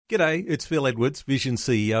G'day, it's Phil Edwards, Vision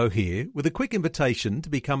CEO here, with a quick invitation to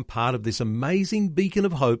become part of this amazing beacon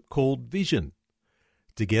of hope called Vision.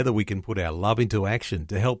 Together we can put our love into action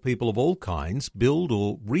to help people of all kinds build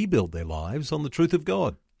or rebuild their lives on the truth of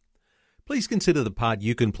God. Please consider the part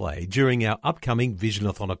you can play during our upcoming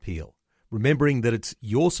Visionathon appeal, remembering that it's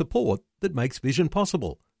your support that makes Vision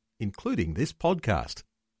possible, including this podcast.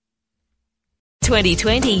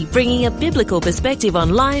 2020, bringing a biblical perspective on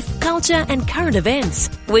life, culture and current events.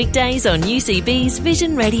 Weekdays on UCB's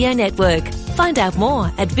Vision Radio Network. Find out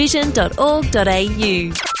more at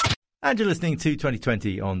vision.org.au. And you're listening to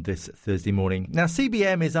 2020 on this Thursday morning. Now,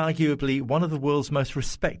 CBM is arguably one of the world's most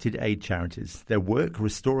respected aid charities. Their work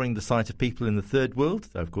restoring the sight of people in the third world,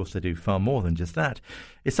 though of course they do far more than just that,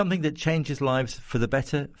 is something that changes lives for the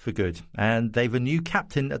better, for good. And they've a new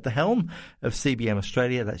captain at the helm of CBM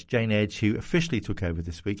Australia. That's Jane Edge, who officially took over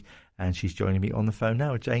this week. And she's joining me on the phone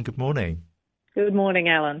now. Jane, good morning. Good morning,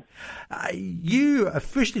 Alan. You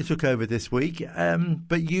officially took over this week,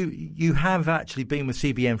 but you have actually been with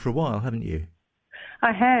CBM for a while, haven't you?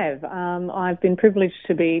 I have. I've been privileged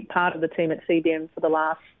to be part of the team at CBM for the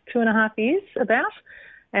last 2.5 years, about,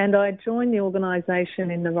 and I joined the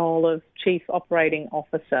organisation in the role of Chief Operating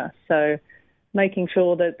Officer, so making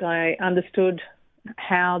sure that I understood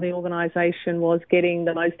how the organisation was getting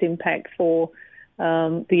the most impact for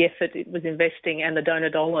the effort it was investing and the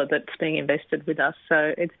donor dollar that's being invested with us.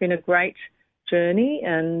 So it's been a great journey,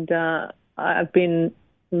 and I've been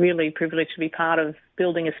really privileged to be part of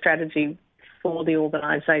building a strategy for the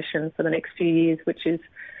organisation for the next few years, which is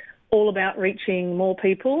all about reaching more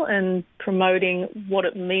people and promoting what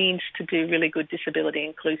it means to do really good disability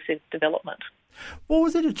inclusive development. What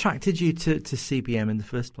was it attracted you to CBM in the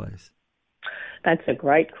first place? That's a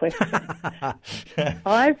great question.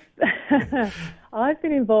 I've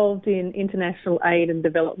been involved in international aid and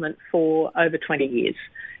development for over 20 years,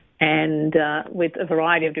 and with a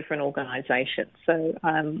variety of different organisations. So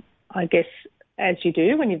I guess, as you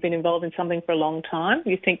do when you've been involved in something for a long time,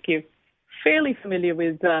 you think you're fairly familiar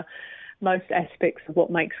with most aspects of what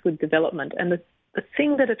makes good development. And the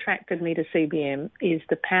thing that attracted me to CBM is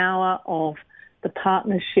the power of the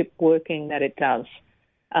partnership working that it does.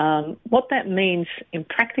 What that means in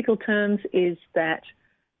practical terms is that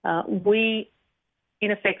we, in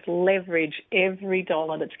effect, leverage every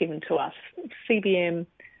dollar that's given to us. CBM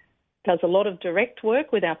does a lot of direct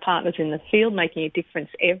work with our partners in the field, making a difference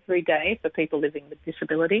every day for people living with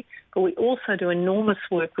disability. But we also do enormous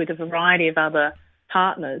work with a variety of other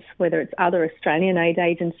partners, whether it's other Australian aid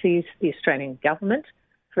agencies, the Australian government,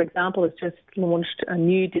 for example, has just launched a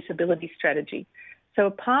new disability strategy. So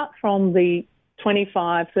apart from the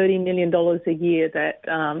 $25-30 million a year that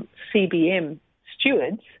CBM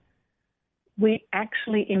stewards, we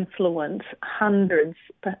actually influence hundreds,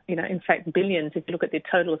 in fact billions, if you look at the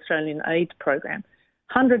total Australian aid program,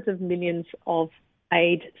 hundreds of millions of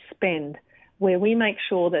aid spend, where we make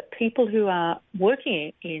sure that people who are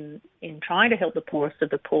working in trying to help the poorest of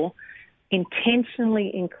the poor intentionally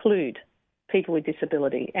include people with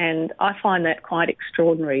disability. And I find that quite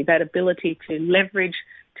extraordinary, that ability to leverage,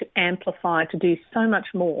 to amplify, to do so much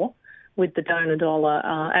more with the donor dollar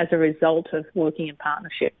as a result of working in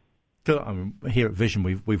partnership. Here at Vision,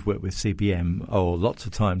 we've worked with CBM lots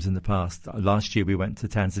of times in the past. Last year we went to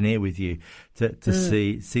Tanzania with you to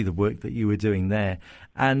see the work that you were doing there.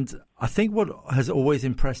 And I think what has always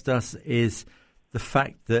impressed us is the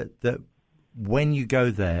fact that when you go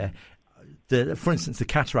there, for instance, the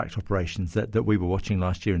cataract operations that we were watching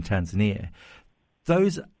last year in Tanzania,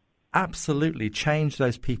 those absolutely change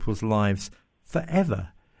those people's lives forever,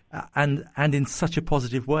 and in such a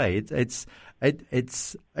positive way. It's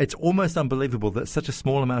almost unbelievable that such a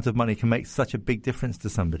small amount of money can make such a big difference to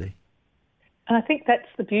somebody. And I think that's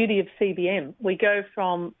the beauty of CBM. We go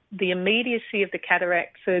from the immediacy of the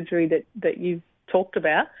cataract surgery that you've talked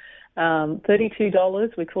about,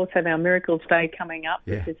 $32. We of course have our Miracles Day coming up,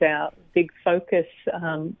 which is our big focus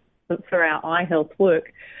for our eye health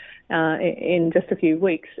work in just a few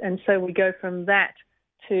weeks. And so we go from that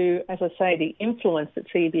to, as I say, the influence that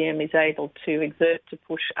CBM is able to exert to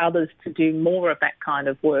push others to do more of that kind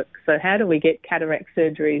of work. So how do we get cataract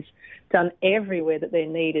surgeries done everywhere that they're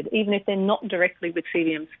needed, even if they're not directly with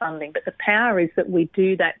CBM's funding? But the power is that we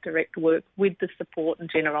do that direct work with the support and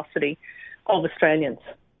generosity of Australians.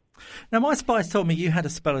 Now, my spies told me you had a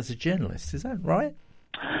spell as a journalist. Is that right?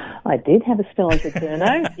 I did have a spell as a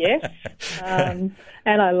journo, yes, and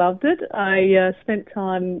I loved it. I spent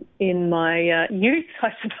time in my youth,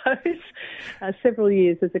 I suppose, several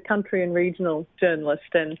years as a country and regional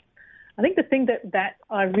journalist. And I think the thing that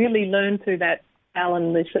I really learned through that,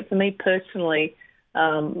 Alan, is that for me personally,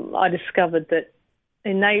 I discovered that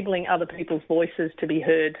enabling other people's voices to be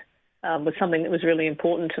heard was something that was really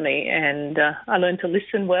important to me. And I learned to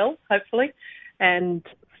listen well, hopefully, and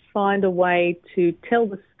find a way to tell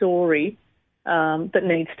the story that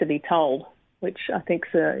needs to be told, which I think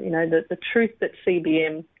the truth that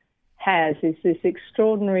CBM has is this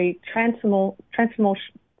extraordinary transformational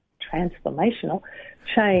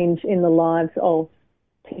change in the lives of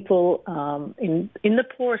people in the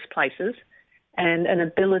poorest places, and an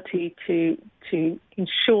ability to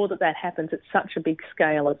ensure that happens at such a big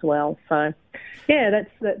scale as well. So, yeah, that's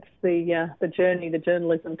the journey the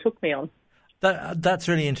journalism took me on. That's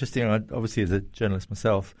really interesting. Obviously, as a journalist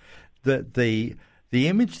myself, that the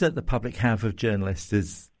image that the public have of journalists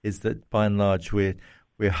is that by and large we're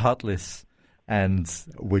heartless and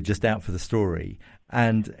we're just out for the story.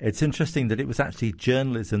 And it's interesting that it was actually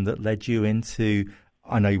journalism that led you into.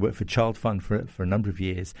 I know you worked for Child Fund for a number of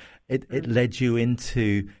years. It led you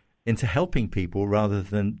into helping people rather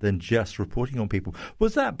than just reporting on people.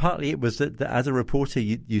 Was that partly it? Was that as a reporter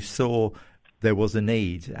you saw there was a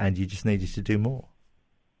need and you just needed to do more?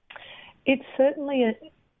 It's certainly a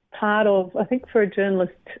part of, I think for a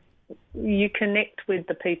journalist, you connect with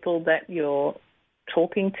the people that you're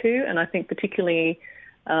talking to, and I think particularly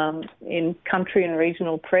in country and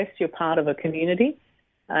regional press, you're part of a community.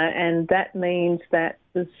 And that means that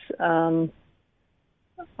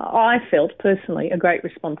I felt personally a great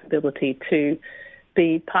responsibility to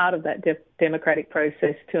be part of that democratic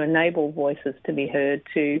process, to enable voices to be heard,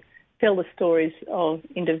 to tell the stories of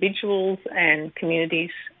individuals and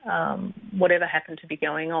communities, whatever happened to be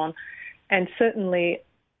going on. And certainly,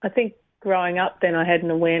 I think growing up then I had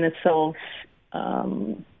an awareness of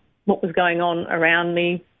what was going on around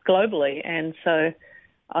me globally. And so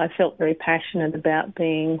I felt very passionate about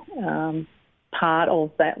being part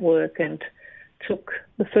of that work, and took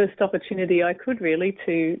the first opportunity I could really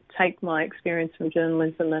to take my experience from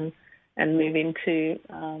journalism and move into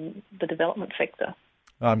the development sector.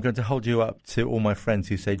 I'm going to hold you up to all my friends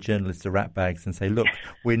who say journalists are ratbags and say, look,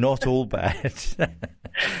 we're not all bad.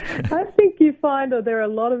 I think you find that there are a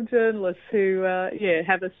lot of journalists who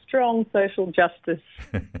have a strong social justice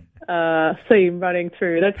theme running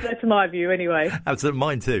through. That's my view anyway. Absolutely,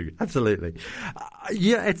 mine too. Absolutely.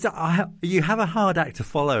 You have a hard act to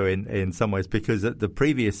follow in some ways, because the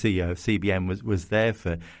previous CEO of CBM was there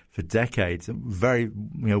for decades, very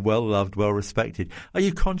well loved, well respected. Are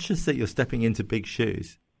you conscious that you're stepping into big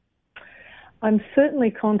shoes? I'm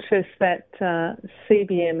certainly conscious that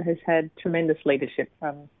CBM has had tremendous leadership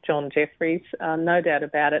from John Jeffries, no doubt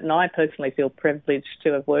about it, and I personally feel privileged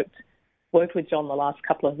to have worked with John the last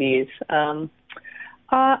couple of years.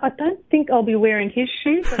 I don't think I'll be wearing his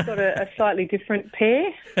shoes. I've got a slightly different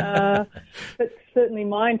pair, but certainly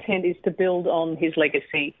my intent is to build on his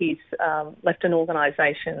legacy. He's left an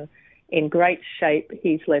organisation in great shape.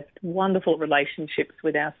 He's left wonderful relationships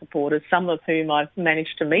with our supporters, some of whom I've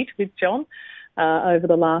managed to meet with John over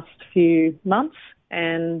the last few months.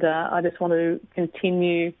 And I just want to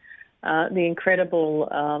continue the incredible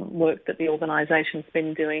work that the organisation's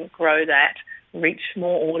been doing, grow that, reach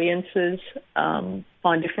more audiences,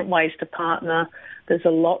 find different ways to partner. There's a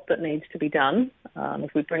lot that needs to be done.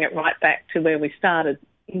 If we bring it right back to where we started,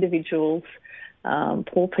 individuals,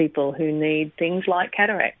 poor people who need things like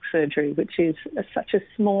cataract surgery, which is such a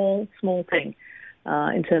small thing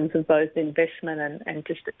in terms of both investment and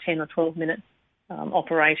just a 10 or 12 minute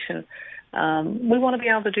operation. We want to be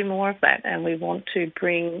able to do more of that, and we want to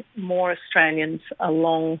bring more Australians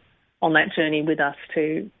along on that journey with us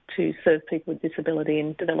to serve people with disability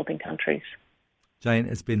in developing countries. Jane,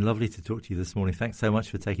 it's been lovely to talk to you this morning. Thanks so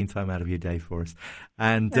much for taking time out of your day for us.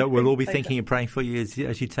 And we'll all be thinking and praying for you as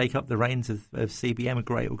you take up the reins of CBM, a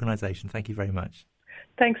great organisation. Thank you very much.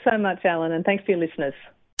 Thanks so much, Alan, and thanks for your listeners.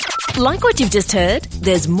 Like what you've just heard?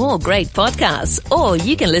 There's more great podcasts, or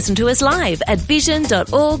you can listen to us live at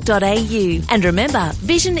vision.org.au. And remember,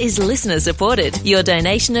 Vision is listener supported. Your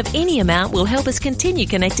donation of any amount will help us continue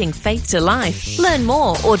connecting faith to life. Learn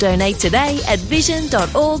more or donate today at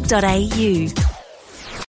vision.org.au.